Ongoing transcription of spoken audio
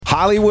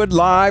Hollywood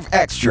Live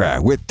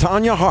Extra with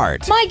Tanya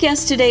Hart. My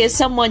guest today is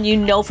someone you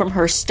know from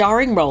her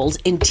starring roles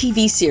in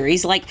TV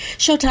series like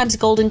Showtime's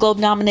Golden Globe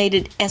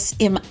nominated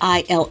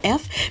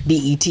SMILF,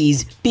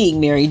 BET's Being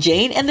Mary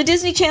Jane, and the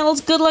Disney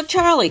Channel's Good Luck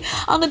Charlie.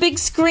 On the big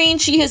screen,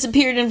 she has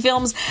appeared in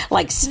films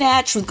like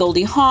Snatch with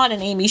Goldie Hawn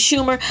and Amy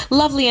Schumer,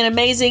 Lovely and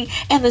Amazing,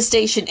 and The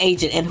Station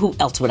Agent. And who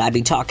else would I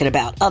be talking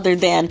about other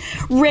than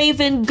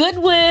Raven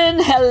Goodwin?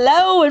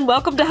 Hello and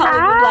welcome to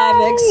Hollywood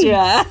Live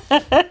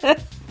Extra.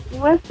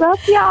 What's up,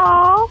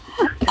 y'all?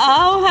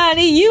 Oh,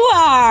 honey, you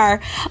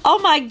are. Oh,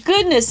 my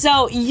goodness.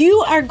 So you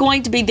are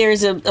going to be,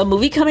 there's a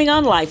movie coming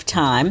on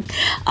Lifetime.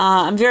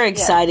 I'm very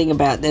excited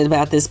about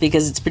this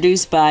because it's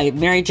produced by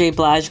Mary J.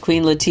 Blige,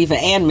 Queen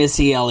Latifah, and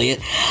Missy Elliott.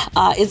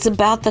 It's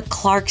about the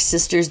Clark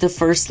sisters, the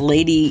first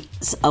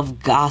ladies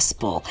of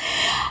gospel.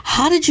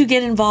 How did you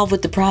get involved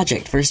with the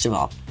project, first of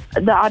all?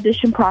 The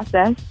audition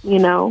process,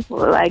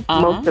 like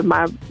most of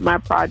my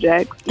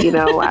projects,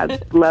 I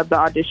love the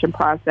audition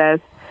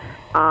process.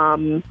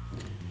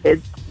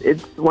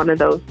 It's one of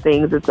those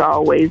things. It's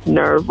always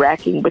nerve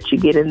wracking, but you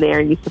get in there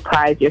and you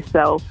surprise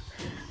yourself,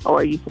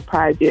 or you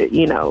surprise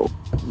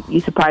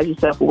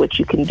yourself with what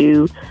you can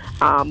do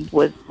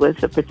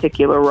with a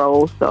particular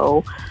role.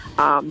 So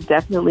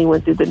definitely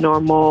went through the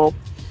normal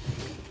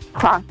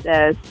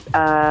process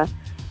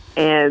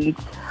and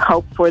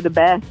hope for the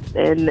best.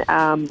 And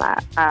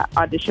I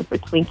auditioned for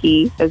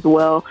Twinkie as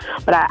well,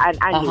 but I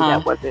knew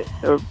that wasn't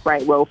the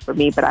right role for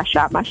me. But I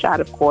shot my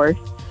shot, of course.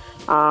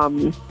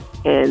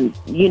 And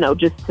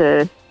just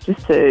to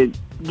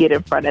get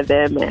in front of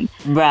them, and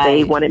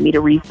they wanted me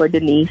to read for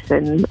Denise,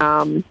 and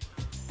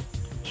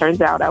turns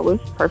out I was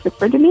perfect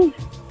for Denise.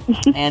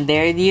 And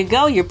there you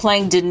go. You're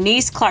playing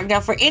Denise Clark.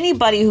 Now, for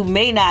anybody who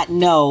may not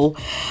know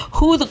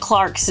who the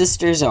Clark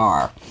sisters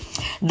are,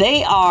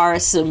 they are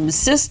some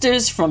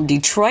sisters from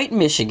Detroit,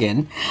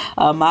 Michigan,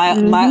 one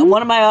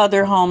of my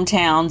other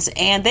hometowns,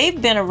 and they've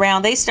been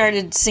around. They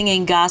started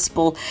singing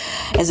gospel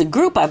as a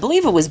group, I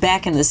believe it was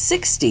back in the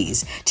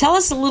 60s. Tell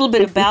us a little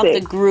bit about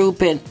the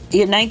group in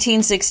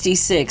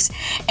 1966.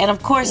 And,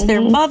 of course,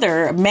 their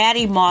mother,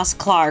 Mattie Moss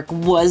Clark,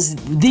 was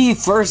the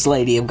first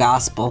lady of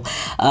gospel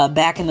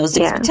back in those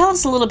days. Yeah. But tell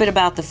us a little bit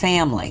about the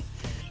family.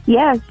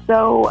 Yeah,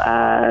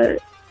 so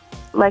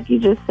like you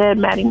just said,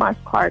 Mattie Moss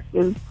Clark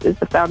is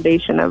the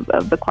foundation of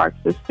the Clark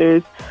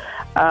sisters.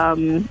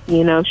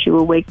 She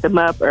would wake them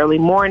up early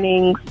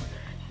mornings,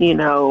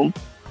 to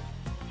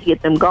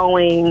get them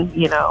going,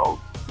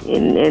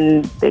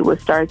 and they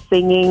would start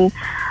singing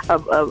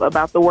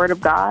about the Word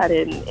of God,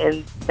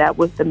 and that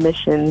was the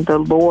mission. The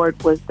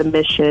Lord was the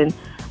mission,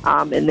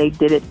 and they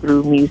did it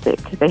through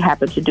music. They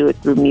happened to do it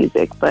through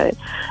music, but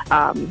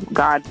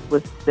God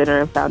was the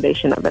center and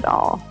foundation of it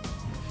all.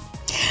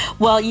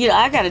 Well,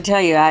 I got to tell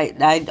you,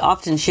 I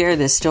often share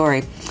this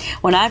story.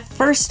 When I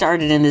first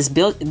started in this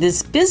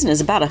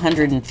business about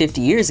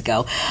 150 years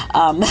ago,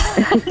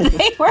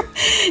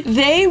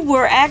 they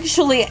were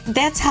actually,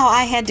 that's how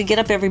I had to get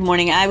up every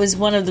morning. I was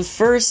one of the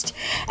first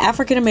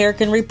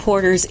African-American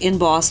reporters in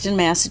Boston,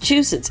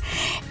 Massachusetts.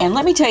 And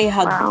let me tell you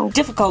how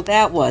difficult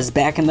that was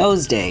back in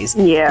those days.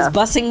 Yeah. It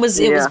was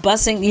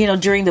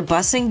busing, during the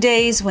busing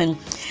days when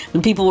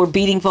people were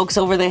beating folks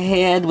over the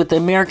head with the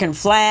American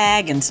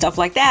flag and stuff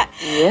like that.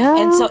 Yeah.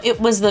 And so it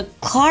was the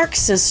Clark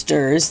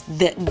sisters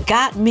that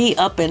got me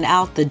up and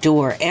out the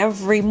door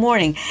every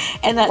morning.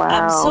 And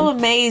I'm so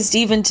amazed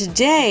even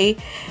today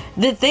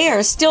that they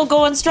are still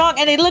going strong,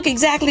 and they look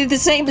exactly the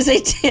same as they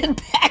did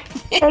back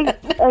then.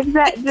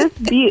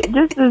 Exactly.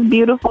 Just as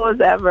beautiful as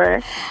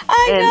ever.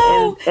 I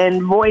know.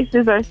 And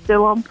voices are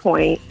still on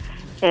point.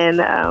 And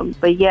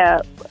but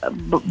yeah,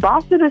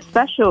 Boston is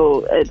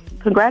special.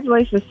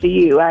 Congratulations to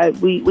you.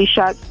 We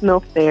shot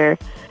Smilf there,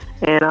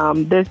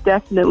 and there's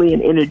definitely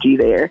an energy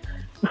there.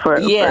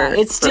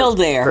 It's still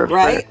there,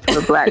 right?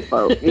 For black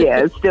folk.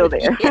 Yeah, it's still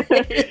there.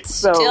 It's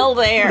still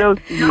there.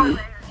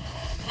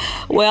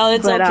 Well,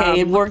 it's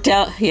okay. It worked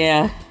out.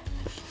 Yeah.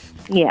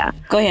 Yeah.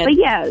 Go ahead. But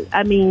yeah,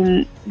 I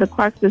mean, the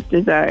Clark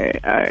sisters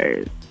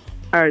are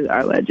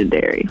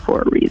legendary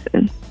for a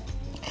reason.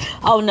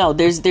 Oh, no,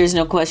 there's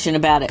no question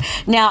about it.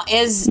 Now,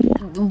 as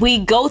we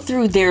go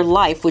through their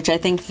life, which I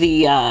think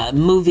the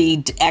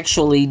movie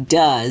actually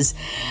does,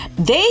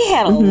 they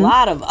had a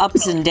lot of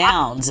ups and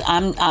downs,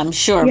 I'm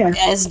sure. Yeah.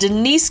 As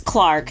Denise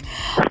Clark,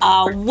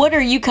 what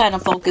are you kind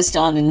of focused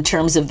on in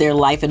terms of their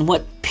life and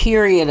what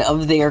period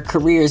of their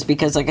careers?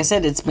 Because, like I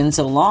said, it's been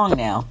so long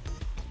now.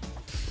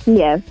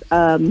 Yes.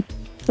 So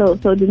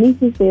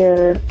Denise is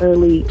there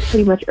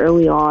pretty much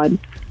early on.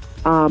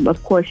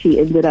 Of course, she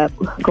ended up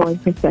going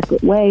her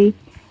separate way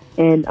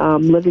and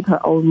living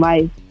her own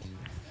life.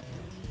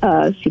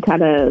 She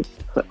kind of,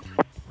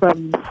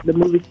 from the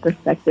movie's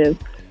perspective,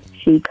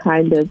 she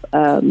kind of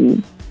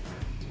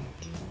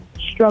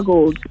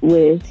struggled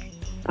with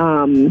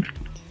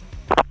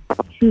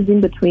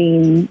choosing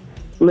between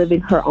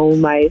living her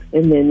own life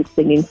and then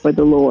singing for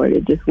the Lord.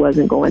 It just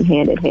wasn't going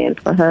hand in hand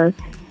for her.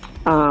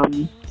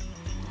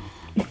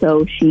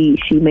 So she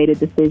made a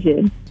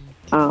decision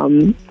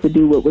to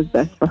do what was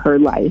best for her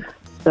life.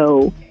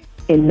 So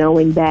and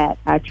knowing that,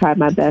 I try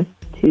my best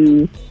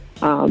to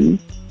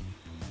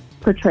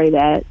portray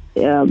that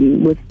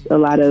with a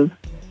lot of,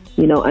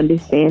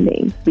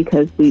 understanding,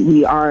 because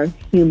we are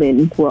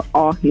human. We're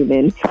all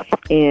human,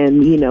 and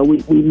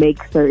we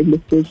make certain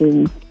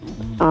decisions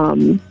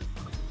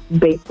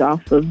based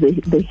off of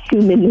the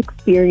human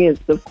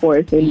experience, of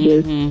course, and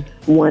just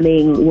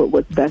wanting what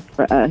was best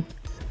for us.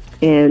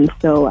 And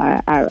so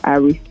I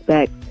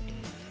respect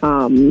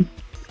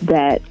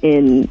that,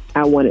 and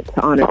I wanted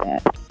to honor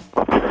that.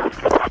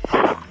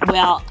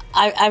 Well,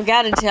 I've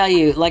got to tell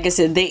you, like I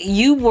said,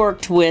 you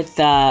worked with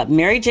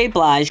Mary J.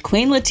 Blige,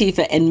 Queen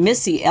Latifah, and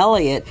Missy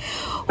Elliott,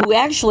 who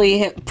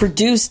actually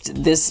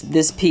produced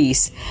this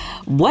piece.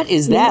 What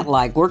is that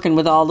like, working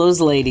with all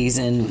those ladies?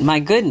 And my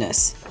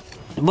goodness,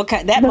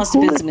 that must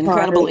have been some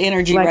incredible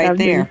energy right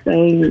there.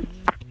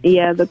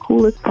 The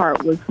coolest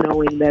part was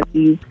knowing that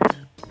these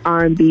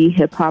R&B,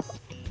 hip hop,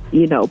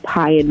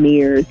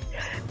 pioneers,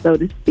 so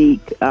to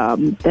speak,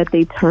 that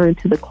they turned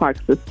to the Clark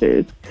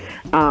sisters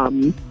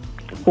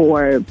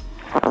for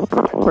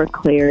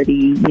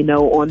clarity,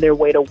 on their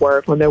way to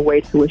work, on their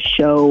way to a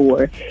show,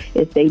 or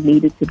if they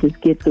needed to just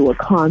get through a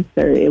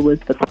concert, it was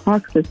the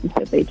Clark sisters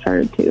that they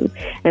turned to.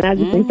 And I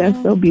just think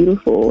that's so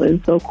beautiful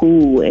and so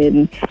cool,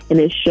 and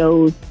it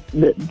shows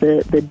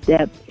the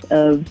depth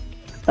of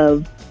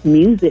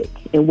music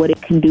and what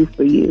it can do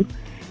for you,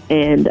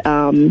 and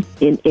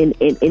in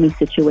any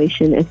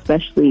situation,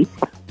 especially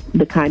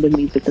the kind of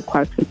music the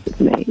Clark sisters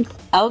made.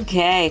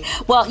 Okay.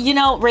 Well,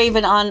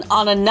 Raven,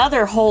 on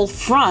another whole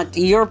front,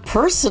 your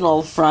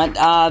personal front,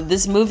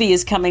 this movie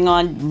is coming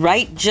on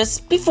right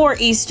just before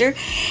Easter,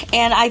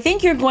 and I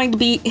think you're going to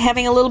be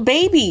having a little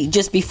baby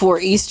just before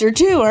Easter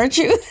too, aren't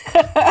you?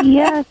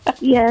 Yes.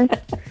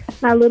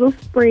 My little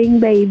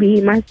spring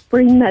baby, my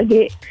spring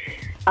nugget.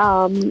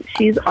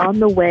 She's on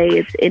the way.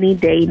 It's any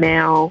day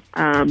now.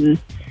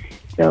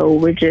 So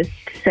we're just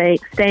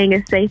staying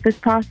as safe as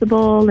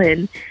possible,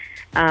 and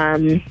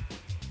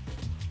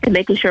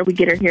making sure we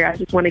get her here. I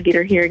just want to get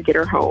her here and get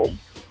her home.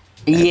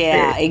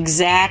 Yeah,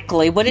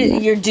 exactly.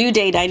 Your due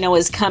date, I know,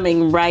 is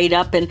coming right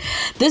up, and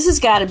this has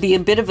got to be a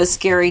bit of a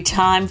scary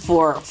time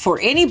for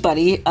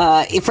anybody,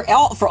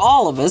 for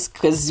all of us,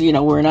 because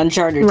we're in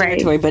uncharted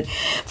territory. But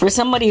for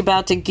somebody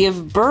about to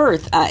give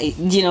birth,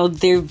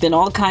 there've been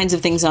all kinds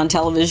of things on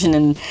television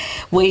and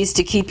ways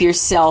to keep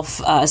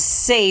yourself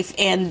safe.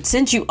 And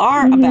since you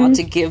are about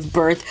to give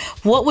birth,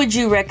 what would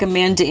you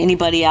recommend to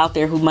anybody out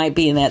there who might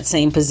be in that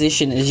same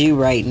position as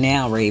you right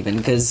now, Raven?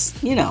 Because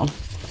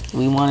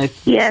we want to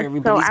make sure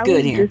everybody's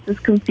good here. I was just as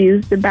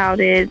confused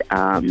about it.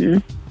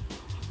 For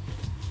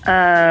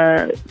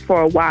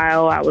a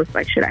while, I was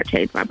like, should I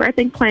change my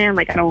birthing plan?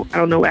 Like, I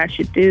don't know what I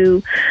should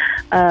do.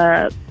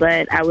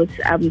 But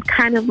I'm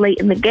kind of late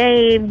in the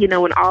game.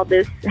 When all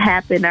this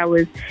happened, I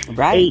was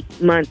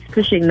 8 months,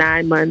 pushing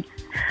 9 months.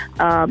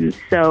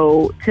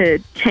 So to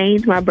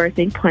change my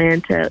birthing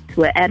plan to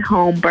an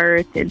at-home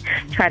birth and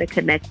try to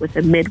connect with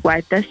a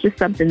midwife, that's just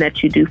something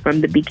that you do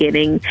from the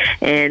beginning.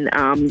 And,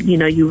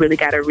 you really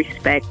got to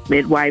respect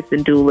midwives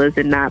and doulas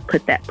and not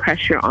put that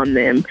pressure on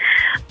them.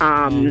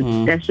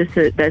 That's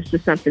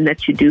just something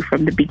that you do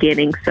from the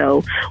beginning.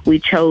 So we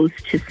chose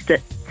to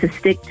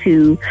stick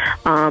to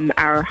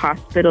our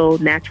hospital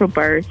natural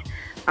birth.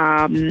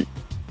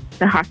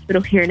 The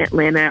hospital here in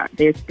Atlanta,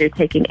 they're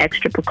taking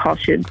extra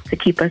precautions to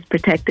keep us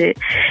protected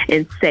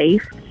and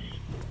safe.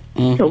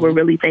 So we're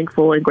really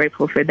thankful and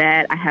grateful for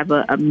that. I have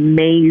an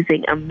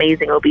amazing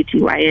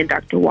OBGYN,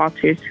 Dr.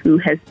 Walters, who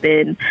has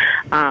been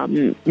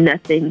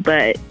nothing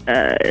but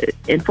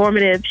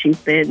informative. She's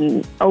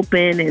been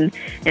open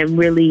and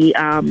really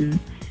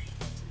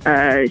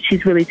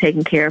she's really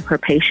taking care of her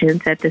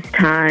patients at this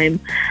time.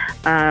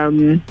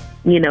 I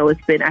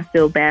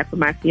feel bad for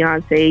my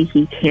fiance.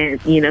 He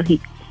can't,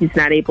 he's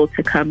not able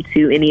to come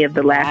to any of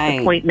the last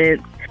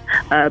appointments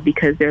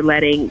because they're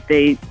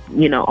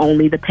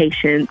only the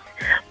patients,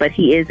 but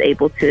he is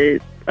able to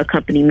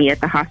accompany me at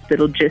the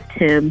hospital, just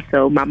him.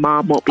 So my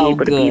mom won't be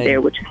able to be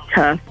there, which is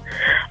tough.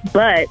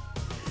 But,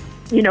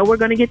 we're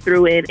going to get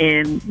through it,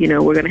 and,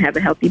 we're going to have a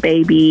healthy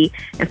baby.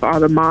 And for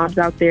all the moms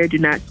out there, do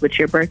not switch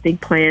your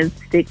birthing plans.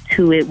 Stick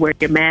to it. Wear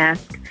your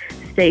mask.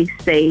 Stay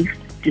safe.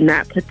 Do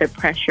not put the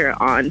pressure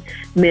on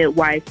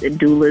midwives and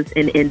doulas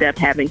and end up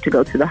having to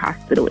go to the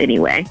hospital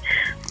anyway.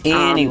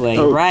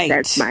 Right.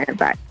 That's my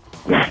advice.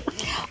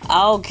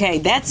 Okay,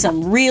 that's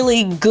some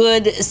really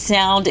good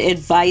sound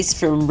advice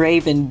from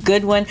Raven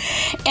Goodwin.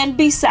 And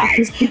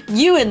besides,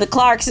 you in the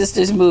Clark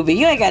Sisters movie,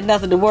 you ain't got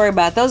nothing to worry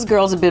about. Those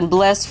girls have been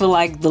blessed for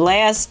like the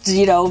last,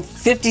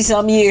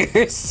 50-some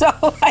years. So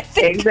I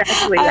think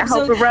exactly. I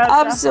hope it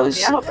rubs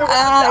off.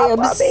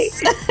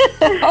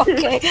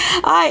 Okay,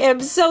 I am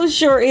so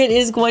sure it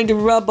is going to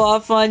rub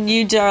off on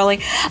you,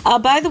 darling.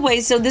 By the way,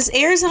 so this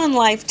airs on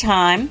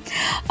Lifetime.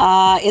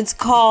 It's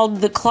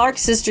called The Clark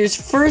Sisters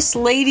First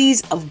Ladies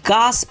Ladies of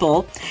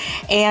Gospel.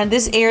 And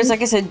this airs,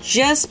 like I said,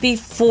 just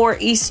before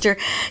Easter.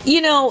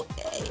 You know,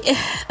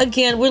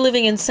 again, we're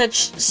living in such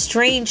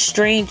strange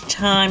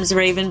times,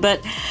 Raven,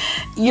 but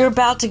you're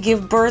about to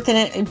give birth.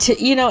 And,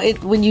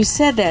 when you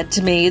said that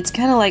to me, it's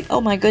kind of like,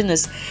 oh my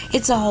goodness,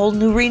 it's a whole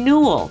new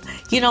renewal.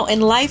 You know,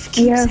 and life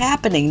keeps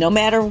happening no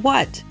matter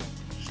what.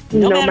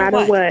 No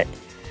matter what.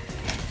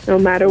 No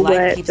matter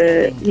what,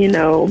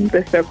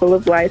 the circle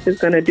of life is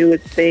going to do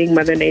its thing.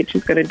 Mother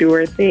Nature's going to do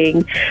her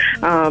thing.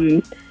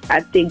 I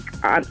think,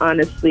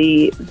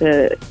 honestly,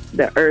 the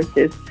earth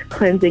is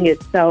cleansing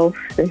itself.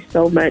 There's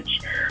so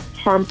much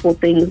harmful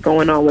things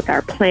going on with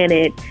our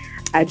planet.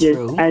 I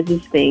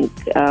just think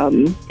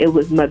it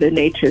was Mother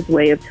Nature's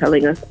way of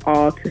telling us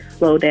all to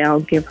slow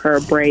down, give her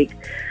a break.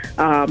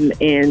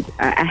 And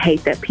I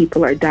hate that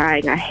people are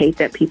dying. I hate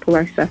that people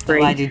are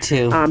suffering. Oh, I do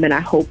too. And I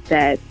hope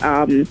that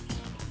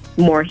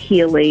more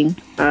healing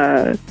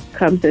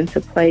comes into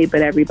play,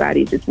 but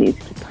everybody just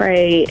needs to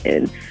pray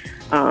and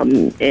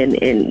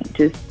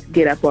just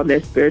get up on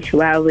their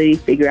spirituality,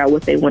 figure out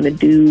what they want to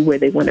do, where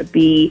they want to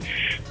be,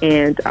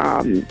 and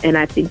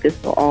I think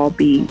this will all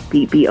be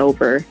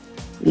over,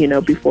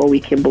 before we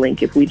can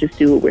blink, if we just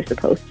do what we're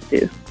supposed to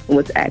do.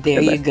 What's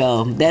there you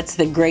go. That's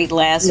the great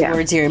last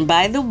words here. And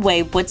by the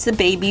way, what's the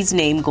baby's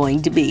name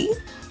going to be?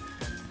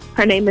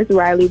 Her name is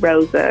Riley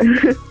Rosa.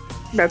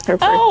 That's her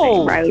first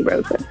name, Riley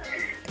Rosa.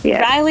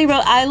 Yeah. Riley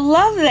Rosa. I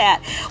love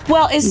that.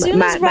 Well, as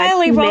soon as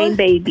Riley Rosa,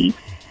 baby.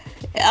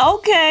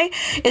 Okay.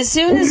 As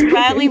soon as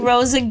Riley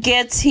Rosa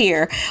gets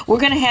here, we're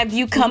going to have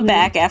you come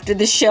back after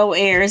the show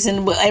airs,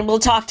 and we'll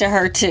talk to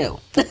her too.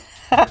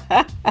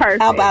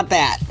 Perfect. How about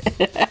that?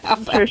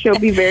 I'm sure she'll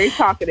be very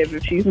talkative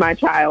if she's my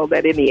child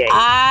at any age.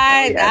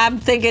 I'm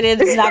thinking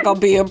it's not going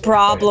to be a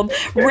problem.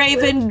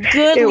 Raven,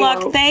 good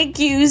luck. Won't. Thank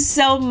you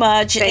so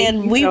much.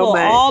 We will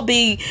all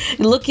be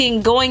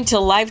going to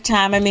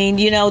Lifetime. I mean,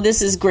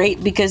 this is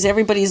great because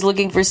everybody's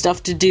looking for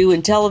stuff to do,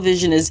 and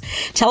television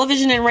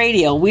and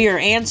radio. We are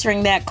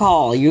answering that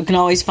call. You can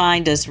always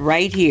find us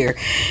right here.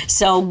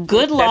 So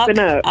good luck.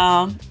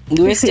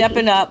 We're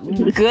stepping up.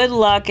 Good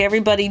luck.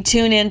 Everybody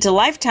tune in to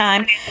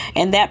Lifetime,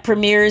 and that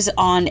premieres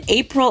on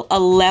April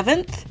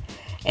 11th,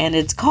 and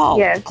it's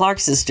called Clark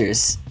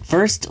Sisters,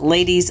 First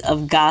Ladies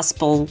of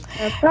Gospel.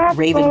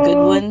 Raven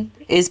Goodwin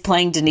is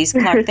playing Denise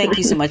Clark. Thank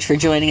you so much for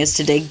joining us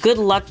today. Good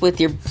luck with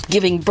your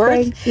giving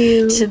birth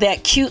to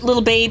that cute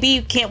little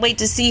baby. Can't wait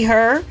to see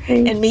her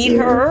and meet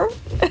her.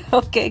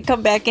 Okay,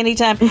 come back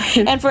anytime.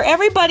 And for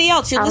everybody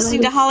else, you're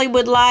listening to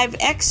Hollywood Live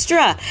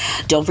Extra.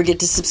 Don't forget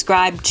to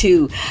subscribe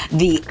to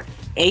the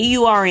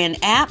AURN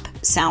app,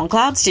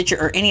 SoundCloud, Stitcher,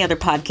 or any other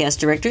podcast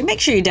directory.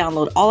 Make sure you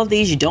download all of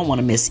these. You don't want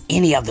to miss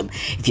any of them.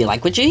 If you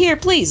like what you hear,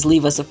 please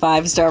leave us a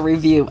 5-star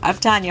review. I'm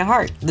Tanya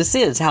Hart. This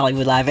is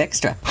Hollywood Live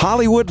Extra.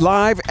 Hollywood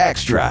Live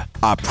Extra,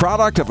 a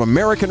product of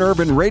American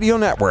Urban Radio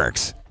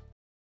Networks.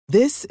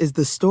 This is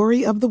the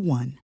story of the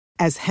one.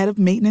 As head of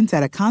maintenance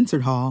at a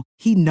concert hall,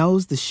 he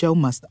knows the show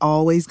must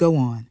always go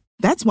on.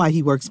 That's why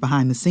he works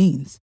behind the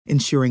scenes,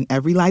 ensuring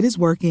every light is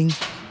working,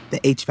 the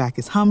HVAC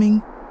is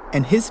humming,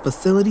 and his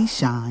facility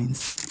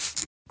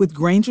shines. With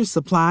Grainger's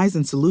supplies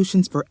and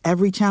solutions for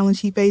every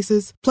challenge he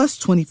faces, plus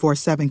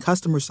 24/7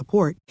 customer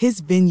support, his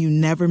venue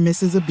never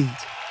misses a beat.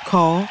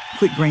 Call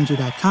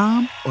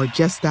quickgrainger.com or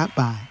just stop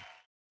by.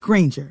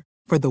 Grainger,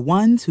 for the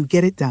ones who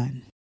get it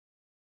done.